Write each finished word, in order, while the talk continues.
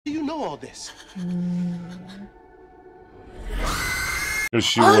do you know all this?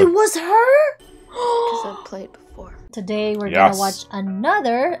 Oh, it was her? Because I've played before. Today we're gonna watch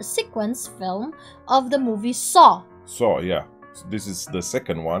another sequence film of the movie Saw. Saw, yeah. So this is the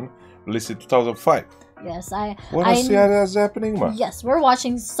second one, released in 2005. Yes, Wanna see how that's happening, man? Yes, we're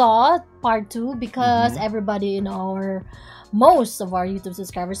watching Saw Part 2 because everybody in most of our YouTube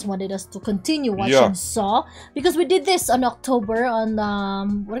subscribers wanted us to continue watching Saw, because we did this on October on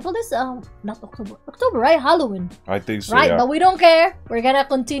what do you call this? Not October, right? Halloween. I think so. Right, yeah. but we don't care. We're gonna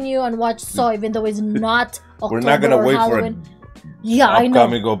continue and watch Saw even though it's not October. We're not gonna or wait Halloween. for I know.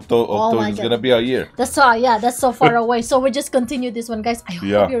 upcoming October. It's gonna be a year. That's so far away. So we just continue this one, guys. I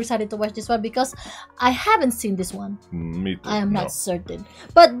hope you're excited to watch this one because I haven't seen this one. Me too. I am not certain,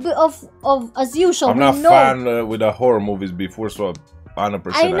 but of as usual, I'm not a fan with the horror movies before, so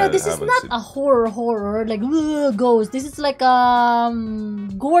 100%. I know this is not a horror like ghost. This is like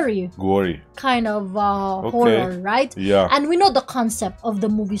gory kind of horror, right? Yeah. And we know the concept of the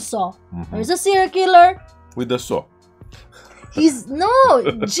movie Saw. There's a serial killer with the saw. He's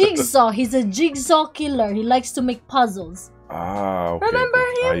Jigsaw. He's a jigsaw killer. He likes to make puzzles. Ah, okay. Remember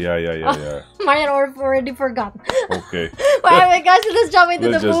him? Yeah. Marian already forgot. Okay. But anyway, guys, let's jump into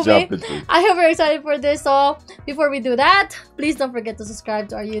the movie. Jump into it. I hope you're excited for this. So before we do that, please don't forget to subscribe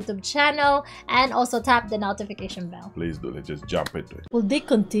to our YouTube channel and also tap the notification bell. Please do. Let's just jump into it. Will they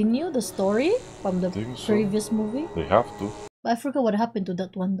continue the story from the previous movie? They have to. But I forgot what happened to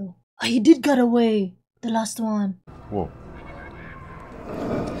that one though. Oh, he did get away. The last one. Whoa.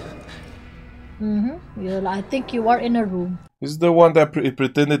 I think you are in a room. Is the one that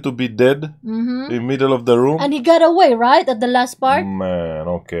pretended to be dead in the middle of the room? And he got away, right? At the last part? Man,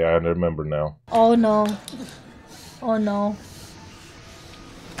 okay, I remember now. Oh no. Oh no.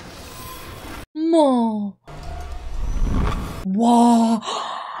 Mo. Wow.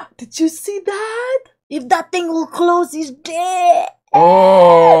 Did you see that? If that thing will close, he's dead.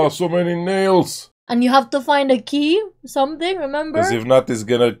 Oh, so many nails. And you have to find a key, something, remember? Because if not, it's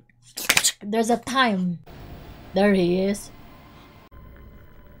gonna... There's a time. There he is.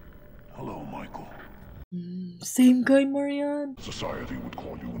 Hello, Michael. Same guy, Marianne. Society would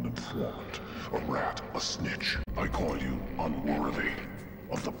call you an informant, a rat, a snitch. I call you unworthy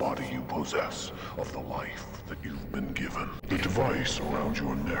of the body you possess, of the life that you've been given. The device around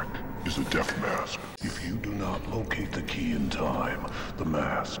your neck is a death mask. If you do not locate the key in time, the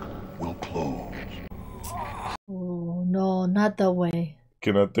mask will close. Oh, no, not that way.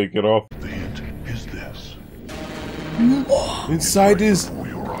 Can I take it off? The hint is this. Inside is...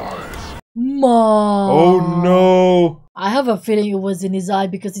 Your eyes. Ma. Oh no! I have a feeling it was in his eye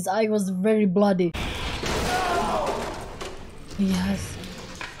because his eye was very bloody. Yes.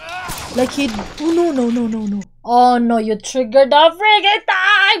 Like he... Oh no. Oh no, you triggered the friggin'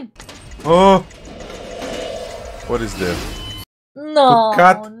 time! Oh! What is there? No. The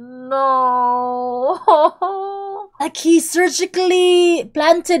cat? No. Like he surgically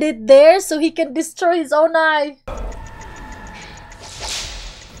planted it there so he can destroy his own eye.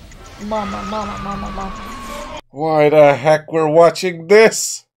 Mama. Why the heck we're watching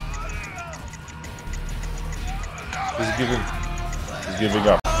this? He's giving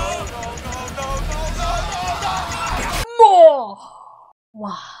up. More.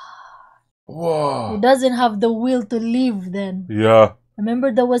 Wow. Whoa. He doesn't have the will to live then. Yeah.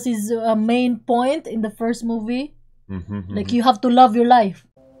 Remember that was his main point in the first movie? Like you have to love your life.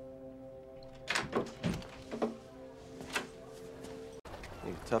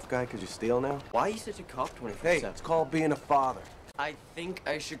 You tough guy because you steal now? Why are you such a cop 24/7? Hey, it's called being a father. I think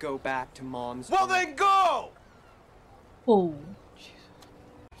I should go back to Mom's. Well then go! Oh.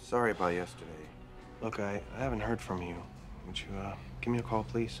 Sorry about yesterday. Look, I haven't heard from you. Would you give me a call,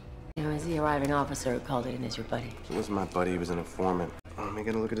 please? It was the arriving officer who called it in as your buddy. It wasn't my buddy, he was an informant. Let me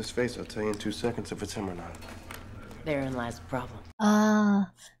get a look at his face. I'll tell you in 2 seconds if it's him or not. Therein lies the problem.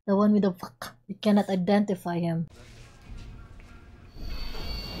 Ah, the one with the fuck. You cannot identify him.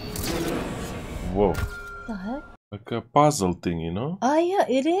 Whoa. What the heck? Like a puzzle thing, you know? Ah, yeah,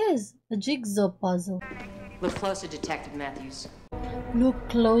 it is. A jigsaw puzzle. Look closer, Detective Matthews. Look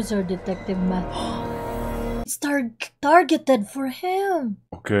closer, Detective Matt. It's targeted for him.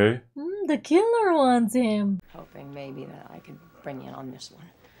 Okay. The killer wants him. Hoping maybe that I could bring you on this one.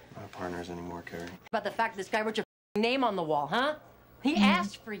 My partners anymore, Carrie. About the fact this guy wrote your name on the wall, huh? He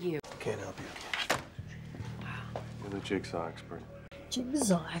asked for you. Can't help you. Wow. You're the jigsaw expert.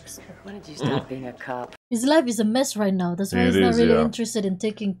 Jigsaw expert. Why don't you stop being a cop? His life is a mess right now. That's why he's not really interested in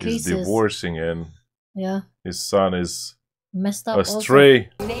taking cases. He's divorcing and his son is messed up. Astray.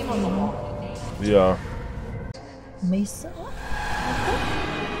 Name on the wall. Yeah. Mesa?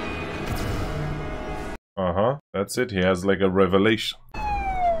 That's it. He has like a revelation.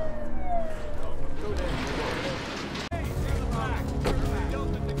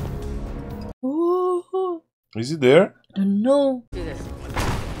 Oh, Is he there? I don't know. Do this.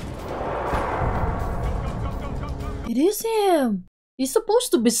 It is him. He's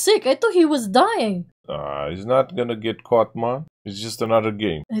supposed to be sick. I thought he was dying. He's not gonna get caught, man. It's just another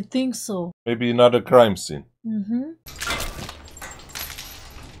game. I think so. Maybe another crime scene.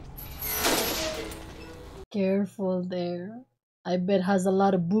 Careful there. I bet has a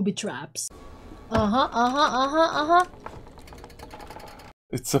lot of booby traps.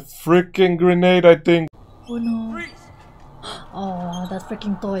 It's a freaking grenade, I think. Oh no. Oh, that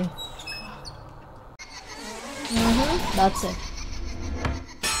freaking toy. That's it.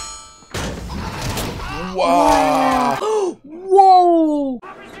 Wow! Whoa!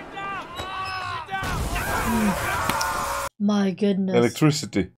 My goodness.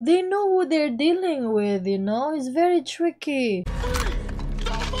 Electricity. They know who they're dealing with, you know? It's very tricky.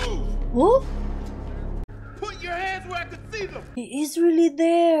 Who? Put your hands where I can see them. He is really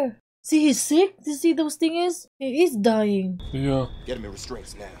there. See, he's sick. Do you see those things? He is dying. Yeah. Get him in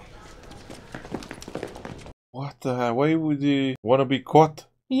restraints now. What the hell? Why would he wanna be caught?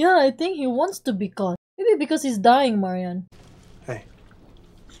 Yeah, I think he wants to be caught. Maybe because he's dying, Marian. Hey.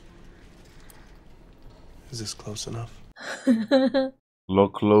 Is this close enough?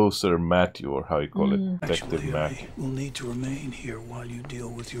 Look closer, Matthew, or how you call it, Detective Actually, Matthew. I will need to remain here while you deal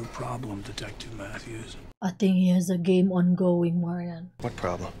with your problem, Detective Matthews. I think he has a game ongoing, Marian. What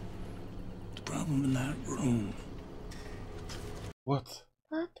problem? The problem in that room. What?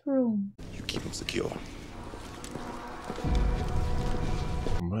 That room. You keep him secure.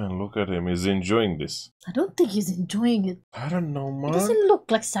 Man, look at him. He's enjoying this. I don't think he's enjoying it. I don't know, He man. doesn't look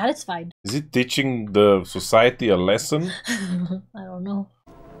like satisfied. Is he teaching the society a lesson? I don't know.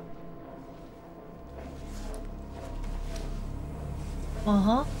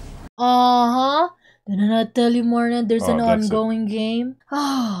 Didn't I tell you, Marian, there's an that's it. ongoing game?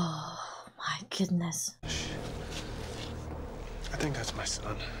 Oh, my goodness. I think that's my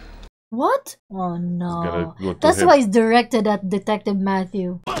son. What? Oh no. gotta go to That's him. why it's directed at Detective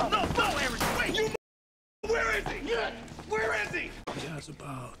Matthew. Where is he? Where is he? He has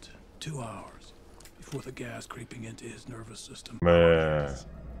about 2 hours before the gas creeping into his nervous system. Man.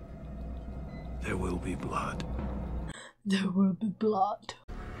 There will be blood. There will be blood.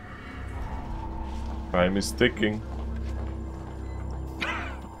 Time is ticking.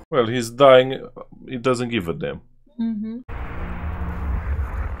 Well, he's dying. He doesn't give a damn.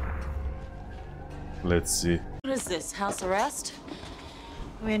 Let's see. What is this? House arrest?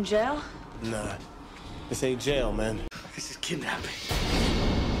 We in jail? Nah. This ain't jail, man. This is kidnapping.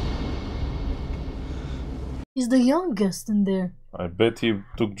 He's the youngest in there. I bet he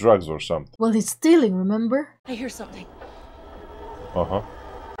took drugs or something. Well, he's stealing, remember? I hear something. Uh-huh.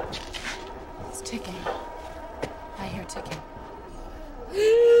 It's ticking. I hear ticking.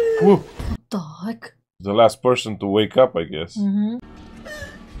 Woo. What the heck? The last person to wake up, I guess.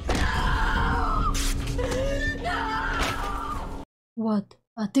 What?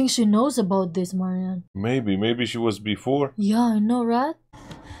 I think she knows about this, Marian. Maybe she was before. Yeah, I know, right?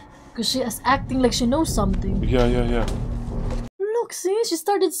 Because she is acting like she knows something. Yeah. Look, see? She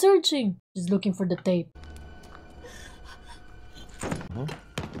started searching. She's looking for the tape.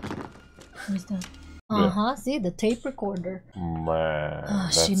 What's that? See? The tape recorder. Man,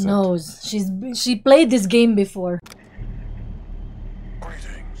 She that's it. knows. She played this game before.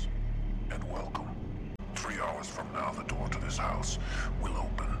 Greetings and welcome. 3 hours from now, the door to this house will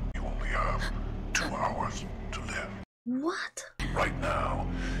open. You only have 2 hours to live. What? Right now,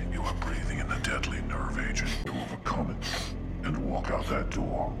 you are breathing in a deadly nerve agent. To overcome it and walk out that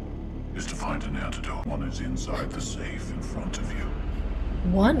door is to find an antidote. One is inside the safe in front of you.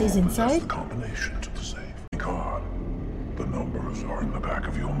 One is Possess inside? the combination to the safe. God, the numbers are in the back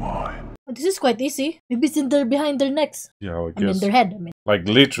of your mind. Oh, this is quite easy. Maybe it's in there behind their necks. Yeah, I I mean, guess. their head. I mean. Like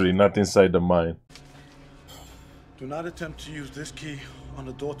literally not inside the mine. Do not attempt to use this key on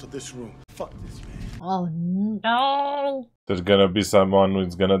the door to this room. Fuck this, man. Oh no! There's gonna be someone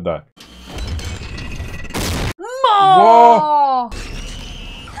who's gonna die. Whoa!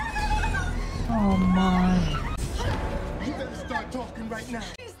 Oh my. You better start talking right now.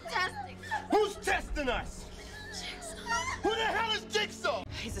 He's testing us. Who's testing us? Who the hell is Jigsaw?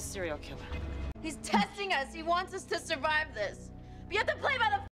 He's a serial killer. He's testing us. He wants us to survive this. But you have to play by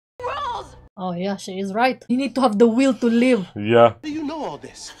the rules. Oh yeah, she is right. You need to have the will to live. Yeah. How do you know all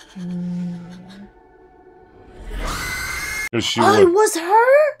this? 'Cause she Oh, it was. was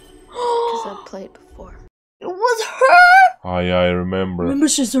her? Because I've played before. It was her? Oh yeah, I remember. Remember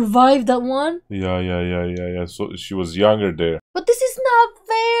she survived that one? Yeah. So she was younger there. But this is not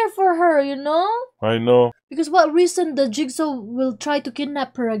fair for her, you know? I know. Because what reason the Jigsaw will try to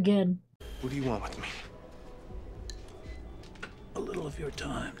kidnap her again? What do you want with me? A little of your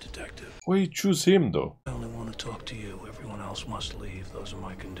time, detective. Why you choose him though? I only want to talk to you. Everyone else must leave. Those are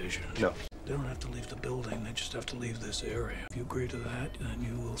my conditions. No. They don't have to leave the building. They just have to leave this area. If you agree to that, then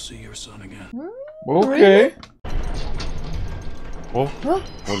you will see your son again. Okay. Really? Oh, Huh?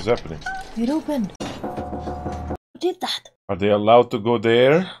 what is happening? It opened. Who did that? Are they allowed to go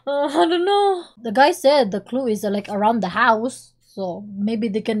there? I don't know. The guy said the clue is like around the house. So maybe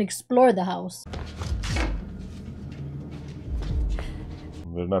they can explore the house.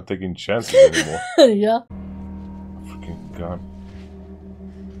 They're not taking chances anymore. Yeah. Fucking gun.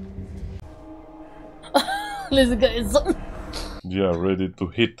 This guy is so... Yeah, ready to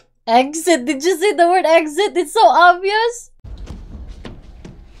hit. Exit. Did you see the word exit? It's so obvious.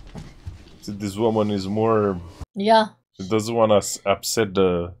 See, this woman is more... Yeah. She doesn't want to upset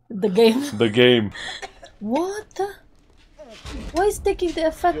the game. The game. What the? Why is taking the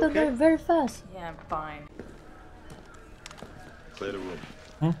effect on her very fast? Yeah, I'm fine. Clear the room.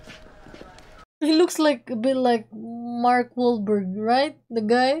 He looks like a bit like Mark Wahlberg, right? The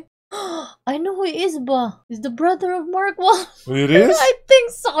guy. I know who he is, ba. He's the brother of Mark Wahlberg. It is? I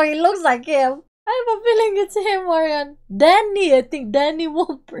think so. He looks like him. I have a feeling it's him, Marian. Danny, I think Danny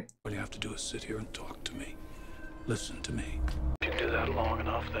Wahlberg. All you have to do is sit here and talk to me. Listen to me. If you do that long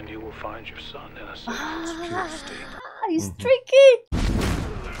enough, then you will find your son in a safe and secure state. He's tricky.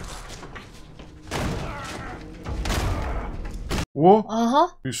 Whoa. Uh-huh.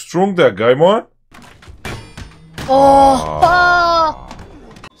 You strung that guy, man? Oh.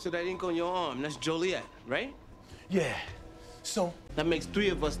 So that ink on your arm, that's Joliet, right? Yeah. So? That makes 3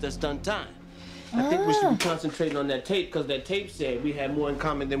 of us that's done time. I think we should be concentrating on that tape, because that tape said we had more in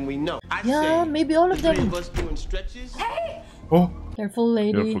common than we know. Yeah, maybe all of the 3 them. of us doing stretches. Hey! Oh. Careful,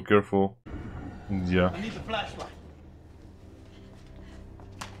 lady. Careful. Yeah. I need the flashlight.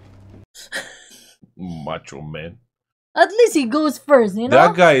 Macho man. At least he goes first, you know?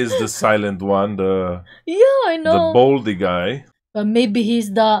 That guy is the silent one, the... Yeah, I know. The boldy guy. But maybe he's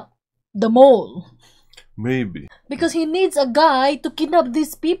the mole. Maybe. Because he needs a guy to kidnap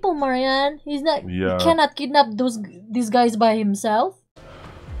these people, Marianne. He's not. Yeah. He cannot kidnap these guys by himself.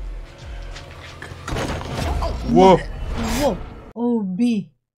 Whoa. Whoa. OB.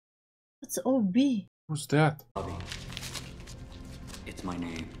 What's OB? Who's that? Bobby. It's my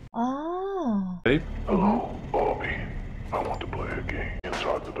name. Ah. Hey. Hello, Bobby. I want to play a game.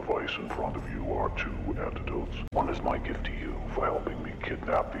 Inside the device in front of you are 2 antidotes. One is my gift to you for helping me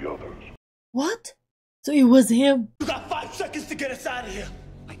kidnap the others. What? So it was him. You got 5 seconds to get us out of here.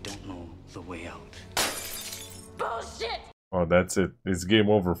 I don't know the way out. Bullshit! Oh, that's it. It's game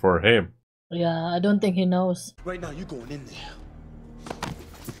over for him. Yeah, I don't think he knows. Right now, you going in there.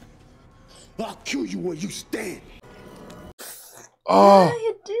 I'll kill you where you stand. Oh. Why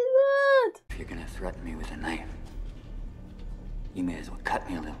you do that? If you're gonna threaten me with a knife, you may as well cut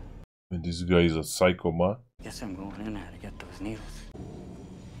me a little. And this guy is a psycho, man. Guess I'm going in there to get those needles.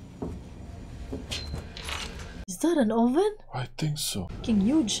 Is that an oven? I think so. Fucking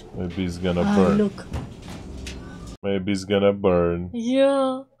huge. Maybe it's gonna burn. Look. Maybe it's gonna burn.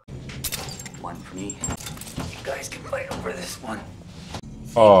 Yeah. One for me. You guys can fight over this one.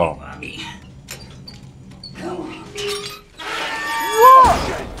 Oh. Bobby.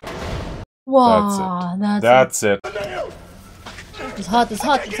 Wow. That's it. It's hot, it's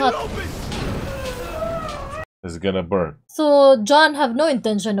hot, it's hot. It's gonna burn. So John have no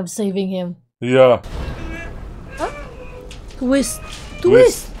intention of saving him. Yeah. Huh? Twist.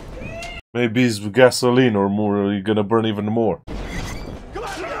 Maybe it's gasoline or more. You're gonna burn even more.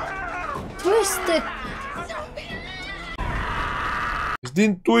 Twist it. He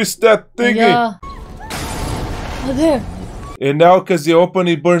didn't twist that thingy. Yeah. Oh, there. And now, because you open,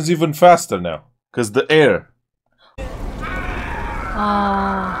 it burns even faster now. Because the air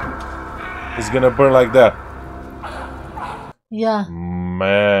is gonna burn like that. Yeah.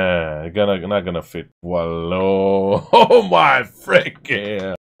 Man, not gonna fit. Wallow. Oh my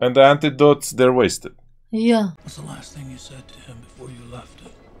freaking. And the antidotes, they're wasted. Yeah. What's the last thing you said to him before you left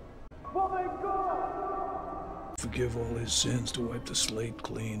him? Forgive all his sins to wipe the slate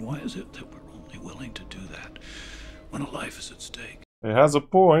clean. Why is it that we're only willing to do that when a life is at stake? It has a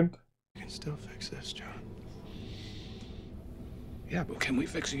point. You can still fix this, John. Yeah, but can we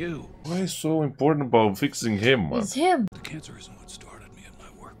fix you? Why is so important about fixing him, man? It's him. The cancer isn't what started me in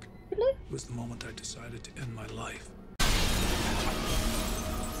my work. Really? It was the moment I decided to end my life.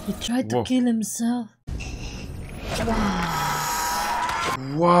 He tried to kill himself.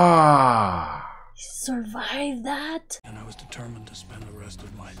 Wow. Survive that? And I was determined to spend the rest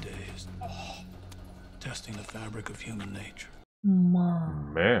of my days testing the fabric of human nature.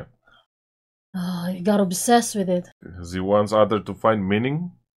 Mom. Man. Oh, he got obsessed with it. Because he wants others to find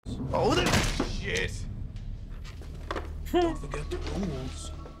meaning? Oh, this shit. Don't forget the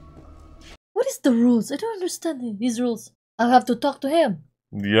rules. What is the rules? I don't understand his rules. I'll have to talk to him.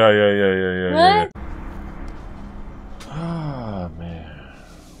 Yeah. Right? Ah, man.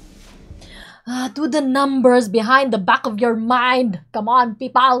 Do the numbers behind the back of your mind. Come on,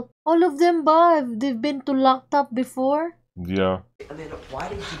 people. All of them, they've been to locked up before. Yeah. Amanda, why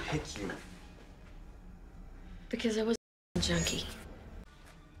did he pick you? Because I was a junkie.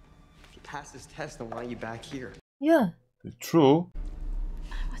 If you passed this test, then why are you back here? Yeah. True.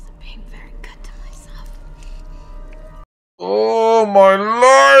 I wasn't being very good to myself. Oh, my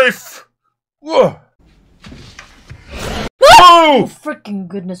life! Whoa. Oh, freaking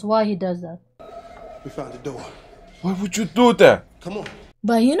goodness, why he does that? We found the door. Why would you do that? Come on.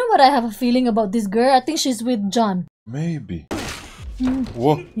 But you know what I have a feeling about this girl? I think she's with John. Maybe.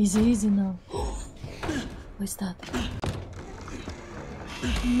 What? Easy now. What's that?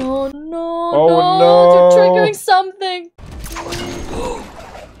 No. no. They're triggering something.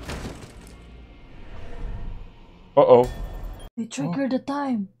 Uh-oh. They triggered the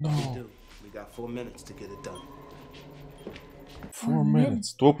time. No. We got 4 minutes to get it done. 4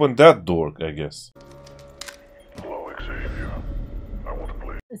 minutes to open that door, I guess. Hello, Xavier. I want to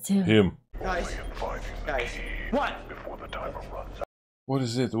play It's him. Him. Guys, what? before the timer runs out. What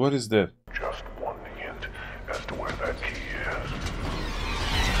is it? What is that? Just one hint as to where that key is.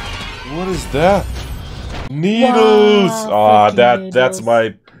 What is that? Needles! Wow,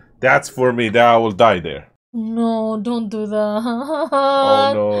 That's for me. That I will die there. No, don't do that.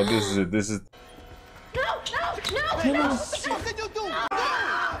 Oh no, this is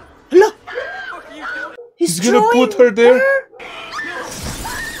Look! He's gonna put her throwing there?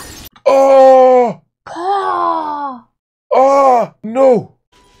 Oh! Ah! Oh! No!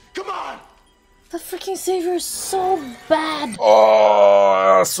 The freaking savior is so bad.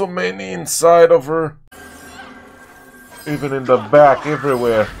 Oh! So many inside of her. Even in the back,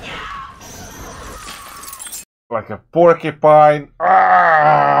 everywhere. Like a porcupine.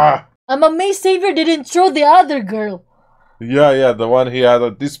 Ah! I'm amazed Savior didn't throw the other girl. Yeah, the one he had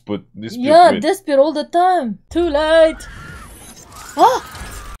a dispute with. Dispute all the time. Too late. Ah!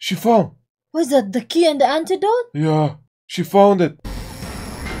 She found. What is that? The key and the antidote? Yeah, she found it.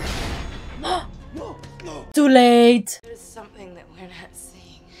 Too late. There's something that we're not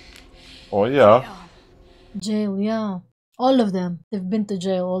seeing. Oh yeah. Jail, yeah. All of them. They've been to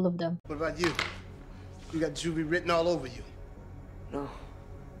jail, all of them. What about you? You got juvie written all over you. No,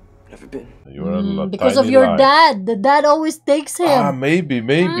 never been. You're a because tiny of your lie. dad. The dad always takes him. Ah, maybe.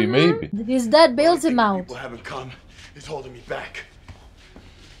 His dad bails him out. People haven't come. It's holding me back.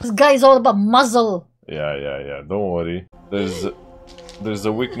 This guy is all about muzzle. Yeah. Don't worry. There's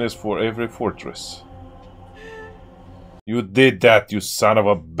a weakness for every fortress. You did that, you son of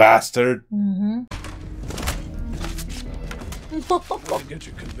a bastard. How do you get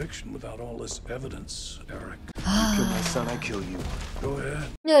your conviction without all this evidence, Eric? You kill my son, I kill you. Go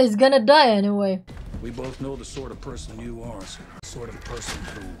ahead. Yeah, he's gonna die anyway. We both know the sort of person you are, sir. The sort of person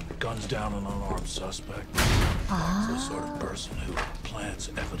who guns down an unarmed suspect. The sort of person who plants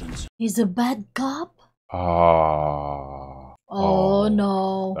evidence. He's a bad cop? Ah. Oh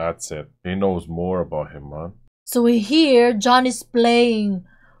no. That's it. He knows more about him, man. So here, John is playing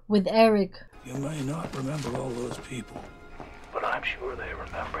with Eric. You may not remember all those people, but I'm sure they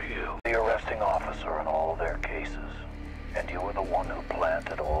remember you. The arresting officer in all their cases. And you were the one who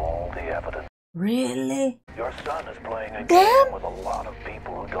planted all the evidence. Really? Your son is playing a game with a lot of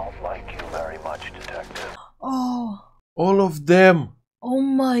people who don't like you very much, Detective. Oh. All of them. Oh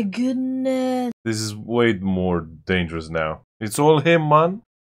my goodness. This is way more dangerous now. It's all him, man.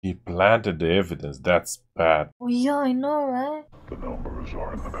 He planted the evidence. That's bad. Oh yeah, I know, right? The numbers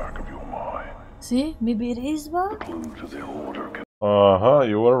are in the back of your mind. See? Maybe it is bad. The clue to their order can... Uh-huh,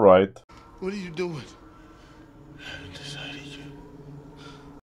 you were right. What are you doing? I decided you.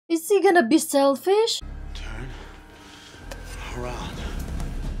 Is he gonna be selfish? Turn around.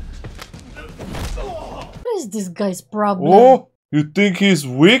 What is this guy's problem? Oh, you think he's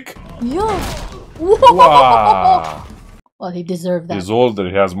weak? Yeah. Wow. Well, he deserved that. He's older,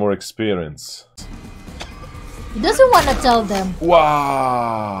 he has more experience. He doesn't want to tell them.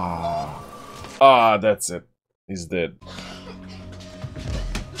 Wow. Ah, that's it. He's dead.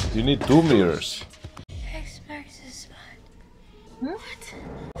 You need 2 mirrors. X marks the spot. What?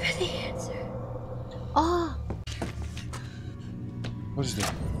 For the answer. Ah. What is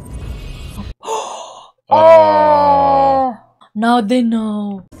that? Oh! Now they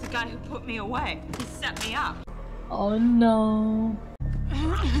know. The guy who put me away. He set me up. Oh no.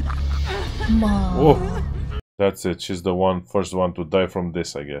 Mom. Oh, that's it. She's the first one to die from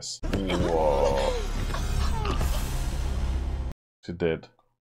this, I guess. Whoa. She dead.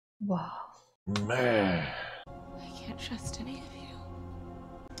 Wow. Man. I can't trust any of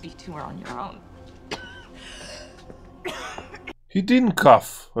you. You two are on your own. He didn't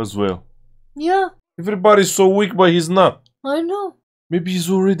cough as well. Yeah. Everybody's so weak, but he's not. I know. Maybe he's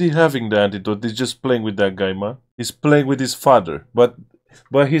already having the antidote. He's just playing with that guy, man. He's playing with his father. But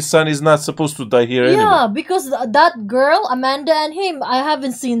his son is not supposed to die here anyway. Yeah, because that girl, Amanda and him, I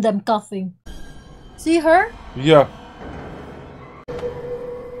haven't seen them coughing. See her? Yeah.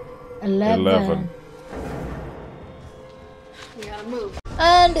 11. We gotta move.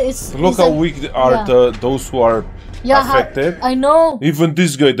 And it's... Look how weak are those who are affected. I know. Even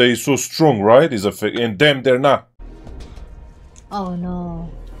this guy that is so strong, right? Is affected. And them, they're not. Oh no.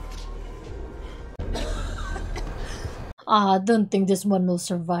 I don't think this one will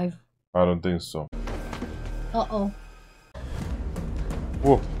survive. I don't think so. Uh-oh.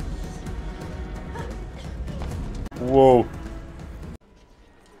 Whoa. Whoa.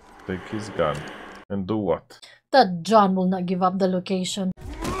 Take his gun. And do what? That John will not give up the location.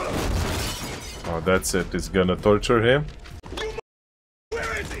 Oh, that's it. It's gonna torture him.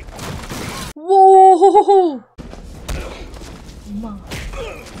 Whoa!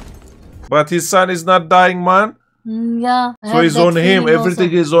 But his son is not dying, man. Yeah. So it's on him.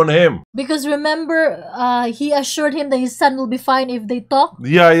 Everything is on him. Because remember, he assured him that his son will be fine if they talk.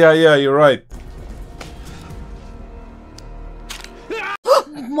 Yeah, you're right.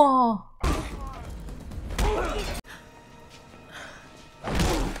 Ma.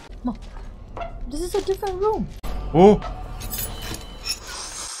 Ma. This is a different room. Oh.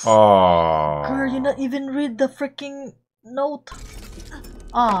 Ah. Girl, you not even read the freaking note.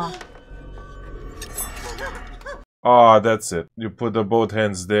 Ah. Ah, that's it. You put the both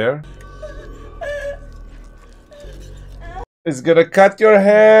hands there. It's gonna cut your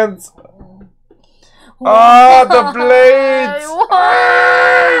hands. Ah, the blades.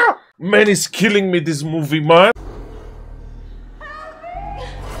 Ah! Man, it's killing me, this movie, man.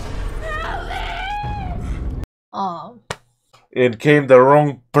 Ah. It came the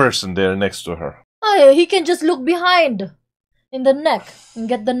wrong person there next to her. Oh, he can just look behind in the neck and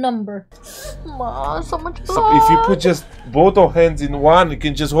get the number. Ma, so much blood. So if you put just both of hands in one, you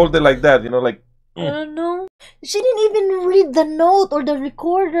can just hold it like that, you know, like. I don't know. She didn't even read the note or the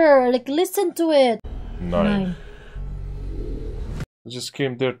recorder. Like, listen to it. 9. I just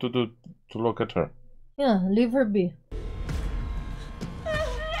came there to look at her. Yeah, leave her be.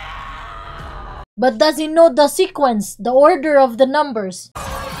 But does he know the sequence, the order of the numbers? Oh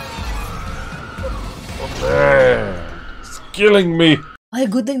man, it's killing me. Ay,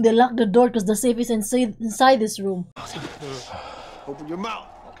 good thing they locked the door because the safe is inside this room. Open your mouth.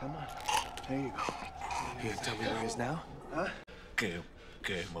 Come on. There you go. You gonna tell me where he is now? Huh? Game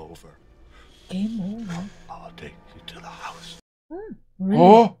over. Game over? I'll take you to the house. Really?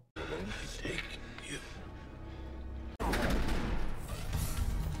 Oh!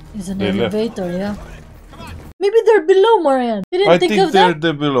 It's an elevator, yeah. Maybe they're below, Marianne. You didn't think of that?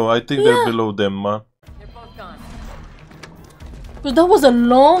 They're below. I think they're below them, man. But that was a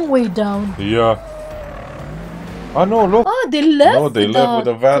long way down. Yeah. Oh no, look. Oh, they left. No, they left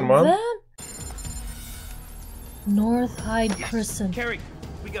with a van, man. North Hyde Prison. Carrie,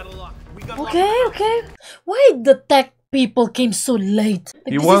 we got a lock. Okay. Why the tech people came so late?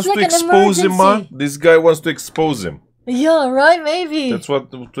 Like, He wants to expose him, man. This guy wants to expose him. Yeah, right, maybe. That's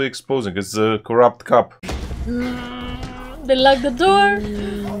what to expose him. It's a corrupt cop. They locked the door.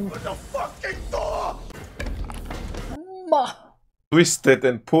 Open the fucking door! Ma. Twist it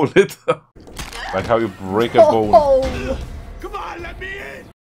and pull it. Like how you break a bone. Come on, let me in!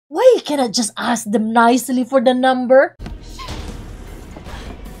 Why you cannot just ask them nicely for the number?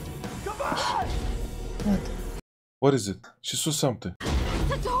 Come on! What is it? She saw something.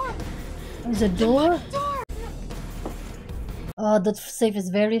 The door! There's a door? Door! Oh, that safe is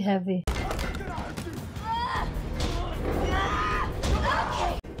very heavy.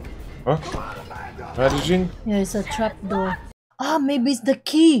 Huh? Managing? Yeah, it's a trap door. Ah, maybe it's the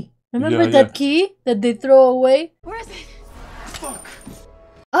key. Remember Yeah, that key that they throw away? Where is it? Fuck!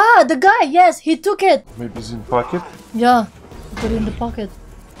 Ah, the guy, yes, he took it. Maybe it's in pocket? Yeah, put it in the pocket.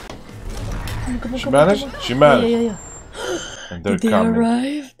 Come on, She managed? come on. She managed. Yeah. And they're Did they coming.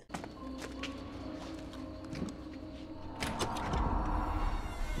 arrive?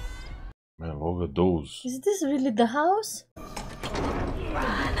 Man, look at those. Is this really the house?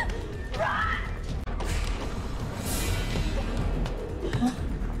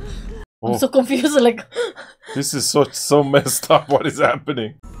 I'm so confused, like... This is so messed up. What is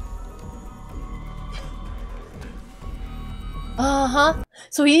happening?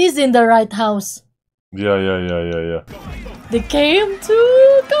 So he is in the right house. Yeah. They came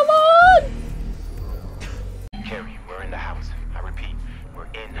too. Come on. Carrie, we're in the house. I repeat, we're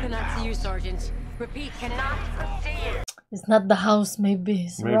in the Cannot house. see you, Sergeant. Repeat, cannot see you. It's not the house, maybe.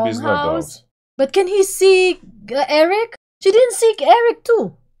 It's Maybe wrong it's not the house. house. But can he see Eric? She didn't see Eric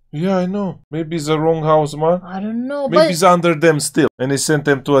too. Yeah, I know. Maybe it's the wrong house, man. I don't know. Maybe but it's under them still, and he sent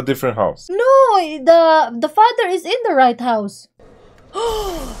them to a different house. no, the father is in the right house.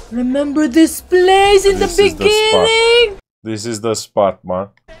 Remember this place in This the is the beginning? This is the spot, man.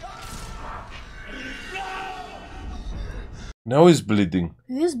 Now he's bleeding.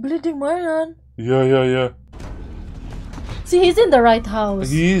 He is bleeding, Marian. Yeah. See, he's in the right house.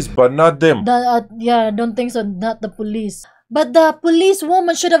 He is, but not them. Yeah, I don't think so. Not the police. But the police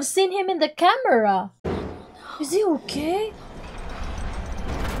woman should have seen him in the camera. Is he okay?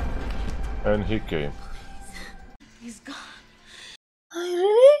 And he came. He's gone.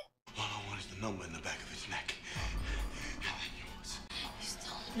 Really? What is the number in the back of his neck? Yours. You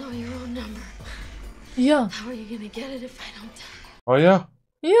still know your own number. Yeah. How are you gonna get it if I don't tell you? Oh yeah?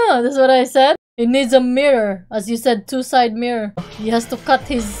 Yeah, that's what I said. He needs a mirror. As you said, two-side mirror. He has to cut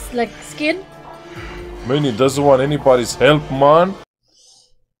his, like, skin. Man, he doesn't want anybody's help, man.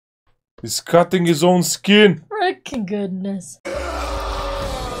 He's cutting his own skin. Freaking goodness.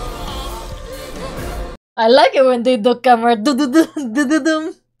 I like it when they do camera.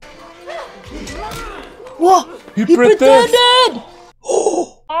 Do-do-do-do-do-dum. Whoa! He pretended!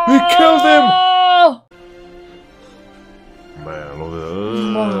 He killed him! Man, look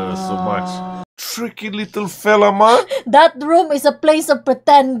at so much. Tricky little fella, man. That room is a place of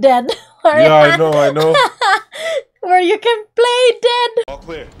pretended. Yeah, I know. Where you can play dead. All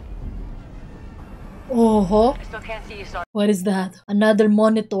clear. Oh, I still can't see you, Sergeant. what is that? Another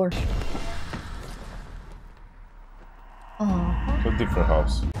monitor. It's a different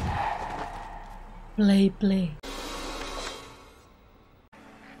house. Play.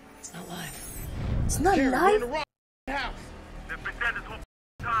 It's not live. It's not live.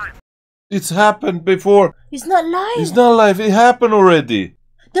 It's happened before. It's not live. It's not live. It happened already.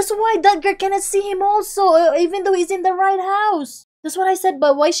 That's why that girl cannot see him also, even though he's in the right house. That's what I said,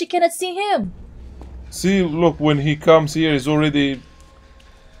 but why she cannot see him? See, look, when he comes here, it's already...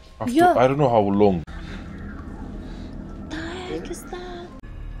 After, Yeah. I don't know how long. What the heck is that?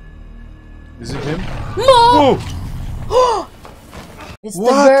 Is it him? No! Oh! It's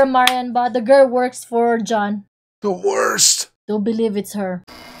What? the girl, Marianba. The girl works for John. The worst. Don't believe it's her.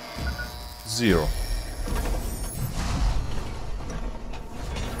 0.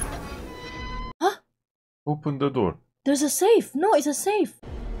 Huh? Open the door. There's a safe. No, it's a safe.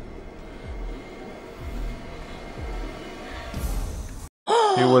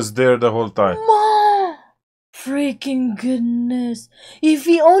 He was there the whole time. Ma! Freaking goodness. If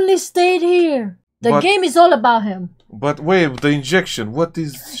he only stayed here. The But- game is all about him. But wait, the injection, what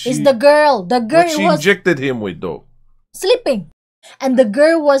is she... It's the girl. The girl What she was injected him with, though? sleeping. And the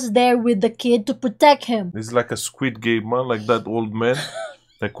girl was there with the kid to protect him. It's like a Squid Game, man, like that old man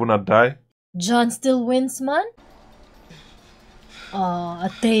that could not die. John still wins, man. A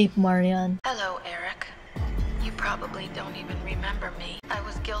tape, Marian. Hello, Eric. You probably don't even remember me. I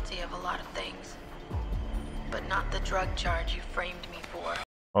was guilty of a lot of things, but not the drug charge you framed me for.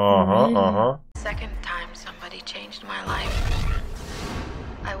 Second time somebody changed my life.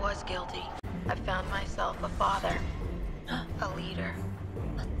 I was guilty. I found myself a father, a leader,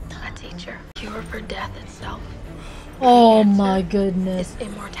 a teacher. Cure for death itself. Oh my goodness.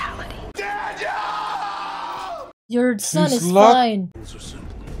 It's immortality. Your son He's is locked. fine. Rules are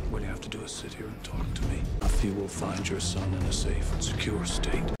simple. What you have to do is sit here and talk to me. If you will find your son in a safe and secure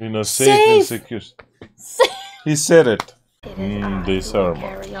state. In a safe and Safe. secure... He said it. It is I This who will armor.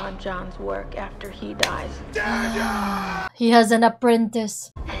 carry on John's work after he dies. He has an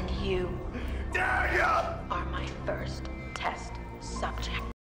apprentice. And you are my first test subject.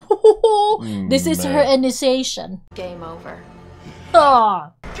 This is her initiation. Game over.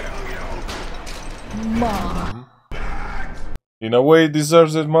 Ah. Ma. In a way, he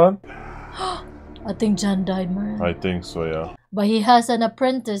deserves it, man. I think John died, man. I think so, yeah. But he has an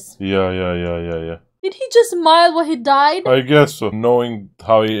apprentice. Yeah. Did he just smile when he died? I guess so, knowing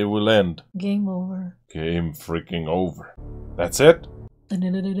how it will end. Game over. Game freaking over. That's it?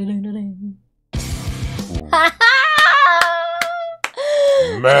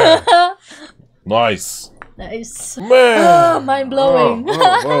 Man. Nice. Nice. Man. Oh, mind blowing.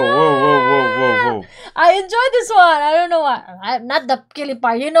 Whoa. I enjoyed this one. I don't know why. Not the killing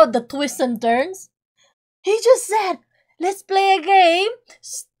part. You know, the twists and turns. He just said, let's play a game.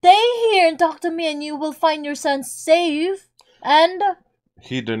 Stay here and talk to me and you will find your son safe and...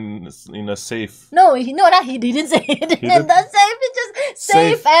 hidden in a safe. No, he didn't say hidden in the safe. It's just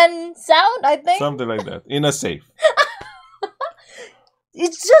safe and sound, I think. Something like that. In a safe.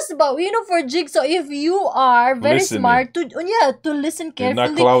 It's just about, you know, for Jigsaw, if you are very smart to listen carefully. You're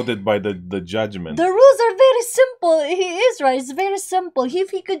not clouded by the judgment. The rules are very simple. He is right. It's very simple.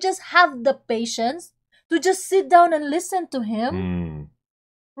 If he could just have the patience to just sit down and listen to him,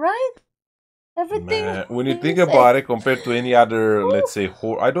 right? Everything. When you think about it, compared to any other, let's say,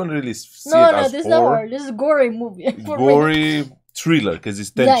 horror, I don't really see it as this horror. is not horror. This is a gory movie. Gory thriller, because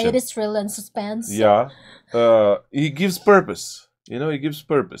it's tension. Yeah, it is thriller and suspense. Yeah. He gives purpose. You know, he gives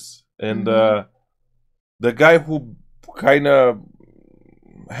purpose. And the guy who kind of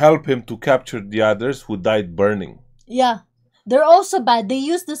helped him to capture the others who died burning. Yeah. They're also bad. They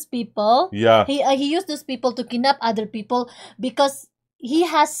use these people. Yeah. He used these people to kidnap other people because he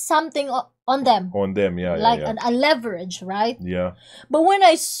has something on them. On them, yeah. Like yeah. a leverage, right? Yeah. But when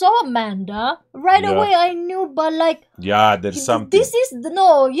I saw Amanda, right away I knew, but like... Yeah, there's something. This is...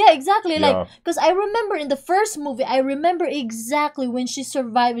 exactly. Like, because I remember in the first movie, I remember exactly when she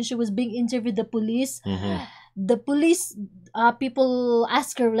survived and she was being interviewed the police. The police people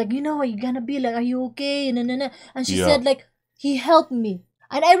ask her, like, you know, are you gonna be like, are you okay? And she said, like, he helped me.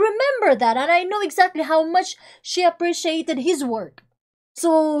 And I remember that. And I know exactly how much she appreciated his work.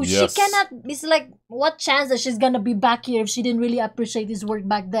 So she cannot, it's like, what chance that she's gonna be back here if she didn't really appreciate his work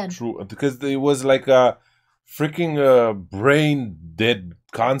back then? True, because it was like a freaking brain dead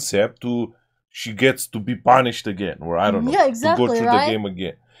concept to she gets to be punished again, or I don't know, to go through the game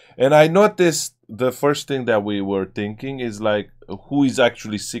again. And I noticed the first thing that we were thinking is like, who is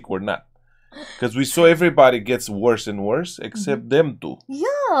actually sick or not? Because we saw everybody gets worse and worse except them two.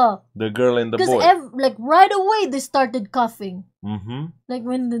 Yeah. The girl and the boy. Because like right away they started coughing. Like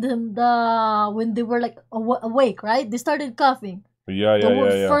when when they were like awake, right? They started coughing.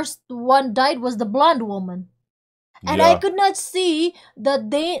 The first one died was the blonde woman. And I could not see that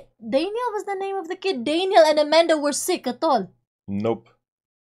Daniel was the name of the kid. Daniel and Amanda were sick at all. Nope.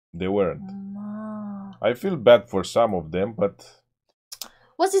 They weren't. I feel bad for some of them, but...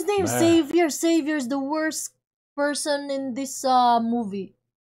 What's his name? Xavier. Xavier's the worst person in this movie.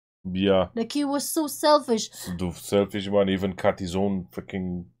 Yeah. Like, he was so selfish. The selfish one even cut his own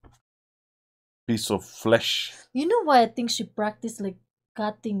freaking piece of flesh. You know why I think she practiced, like,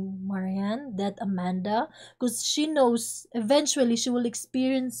 cutting Marianne, that Amanda? Because she knows eventually she will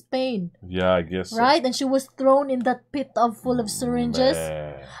experience pain. Yeah, I guess right? So. And she was thrown in that pit full of syringes.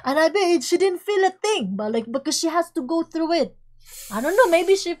 And I bet she didn't feel a thing, but like, because she has to go through it. I don't know,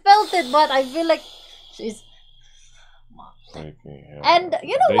 maybe she felt it, but I feel like she's... And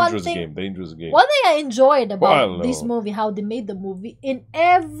you know, dangerous game. One thing I enjoyed about this movie, how they made the movie, in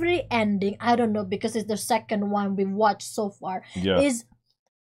every ending, I don't know, because it's the second one we've watched so far, is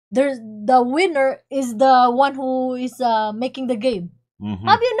the winner is the one who is making the game.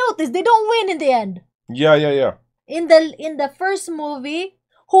 Have you noticed they don't win in the end? Yeah. In the first movie,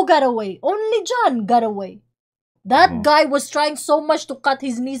 who got away? Only John got away. That guy was trying so much to cut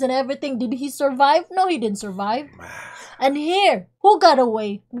his knees and everything. Did he survive? No, he didn't survive. And here, who got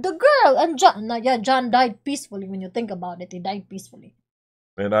away? The girl and John. Yeah, John died peacefully. When you think about it, he died peacefully.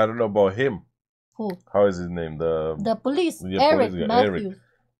 And I don't know about him. Who? How is his name? The police. Eric Matthews.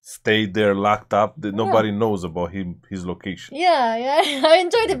 Stayed there locked up. Nobody knows about his location. Yeah. I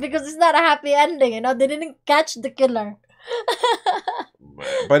enjoyed it because it's not a happy ending. You know, they didn't catch the killer.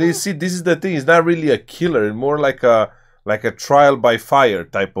 But you see, this is the thing. It's not really a killer. More like a trial by fire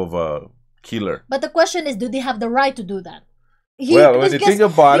type of a killer. But the question is, do they have the right to do that? When you think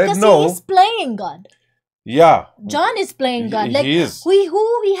about it, no. Because he's playing God. Yeah. John is playing God. Like, he is.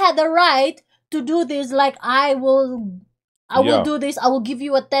 He had the right to do this. Like, I will do this. I will give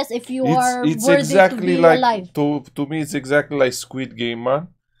you a test if you are worthy exactly to be like, alive. To me, it's exactly like Squid Game, man.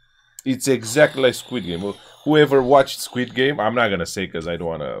 It's exactly like Squid Game. Whoever watched Squid Game, I'm not gonna say because I don't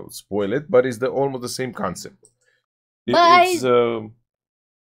want to spoil it, but it's almost the same concept. It's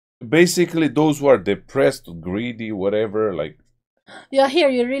basically those who are depressed, greedy, whatever. Like, yeah, here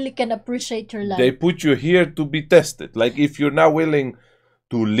you really can appreciate your life. They put you here to be tested. Like, if you're not willing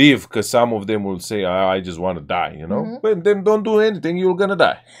to live, because some of them will say, I just want to die, you know? But then don't do anything, you're gonna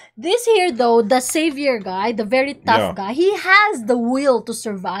die. This here, though, the savior guy, the very tough guy, he has the will to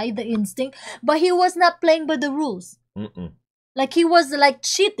survive, the instinct, but he was not playing by the rules. Like he was like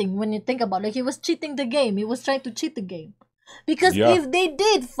cheating when you think about it. Like he was cheating the game. He was trying to cheat the game. Because if they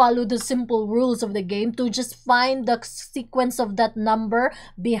did follow the simple rules of the game to just find the sequence of that number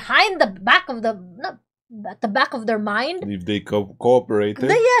behind the back of the not at the back of their mind, if they cooperated,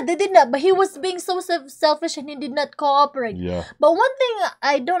 they did not. But he was being so selfish and he did not cooperate. Yeah. But one thing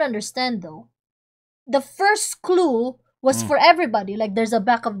I don't understand though, the first clue was for everybody. Like there's a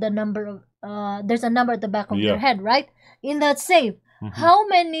back of the number of there's a number at the back of their head, right? In that safe. How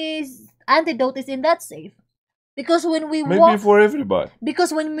many antidote is in that safe? Because when we maybe for everybody.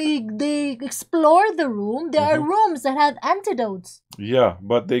 Because when they explore the room, there are rooms that have antidotes. Yeah,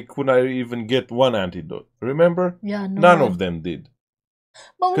 but they could not even get one antidote. Remember? Yeah, none of them did.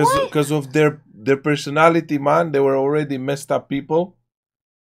 But why? Because of their personality, man, they were already messed up people.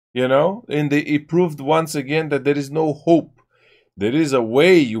 You know, and it proved once again that there is no hope. There is a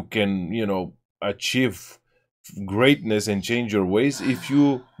way you can, you know, achieve greatness and change your ways if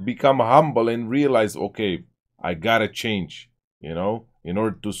you become humble and realize, okay, I gotta change, you know, in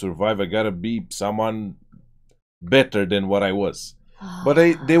order to survive. I gotta be someone better than what I was. But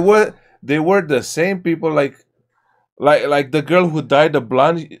they were the same people, like the girl who died of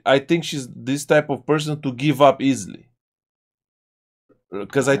blonde. I think she's this type of person to give up easily.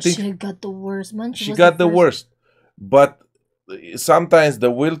 Because I think she got the worst, man. She got the worst. But sometimes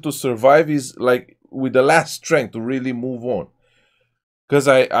the will to survive is like with the last strength to really move on. Because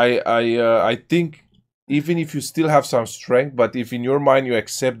I think, even if you still have some strength, but if in your mind you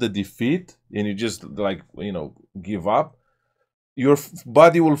accept the defeat and you just like, you know, give up, your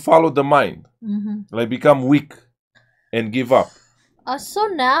body will follow the mind, like become weak and give up. So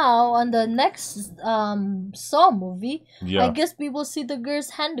now on the next Saw movie, I guess we will see the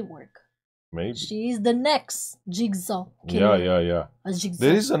girl's handiwork. Maybe she's the next Jigsaw killer. Yeah.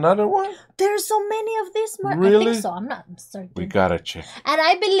 There is another one. There's so many of these. Really? I think so. I'm not certain. We gotta check. And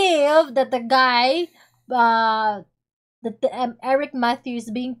I believe that the guy, Eric Matthews,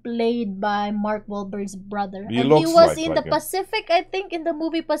 is being played by Mark Wahlberg's brother, He and he was like in the him. Pacific. I think in the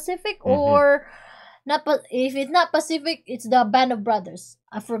movie Pacific or. Not, if it's not Pacific, it's the Band of Brothers.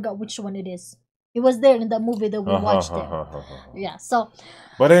 I forgot which one it is. It was there in the movie that we watched it. Yeah, so.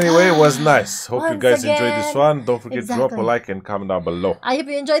 But anyway, it was nice. Hope you guys again, enjoyed this one. Don't forget to drop a like and comment down below. I hope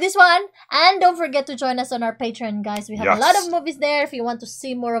you enjoyed this one. And don't forget to join us on our Patreon, guys. We have a lot of movies there. If you want to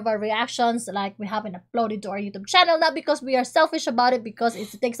see more of our reactions, like we haven't uploaded to our YouTube channel, not because we are selfish about it, because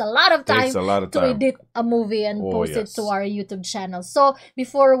it takes a lot of time to edit a movie and post it to our YouTube channel. So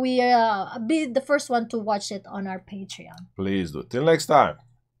before we be the first one to watch it on our Patreon. Please do. Till next time.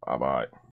 Bye-bye.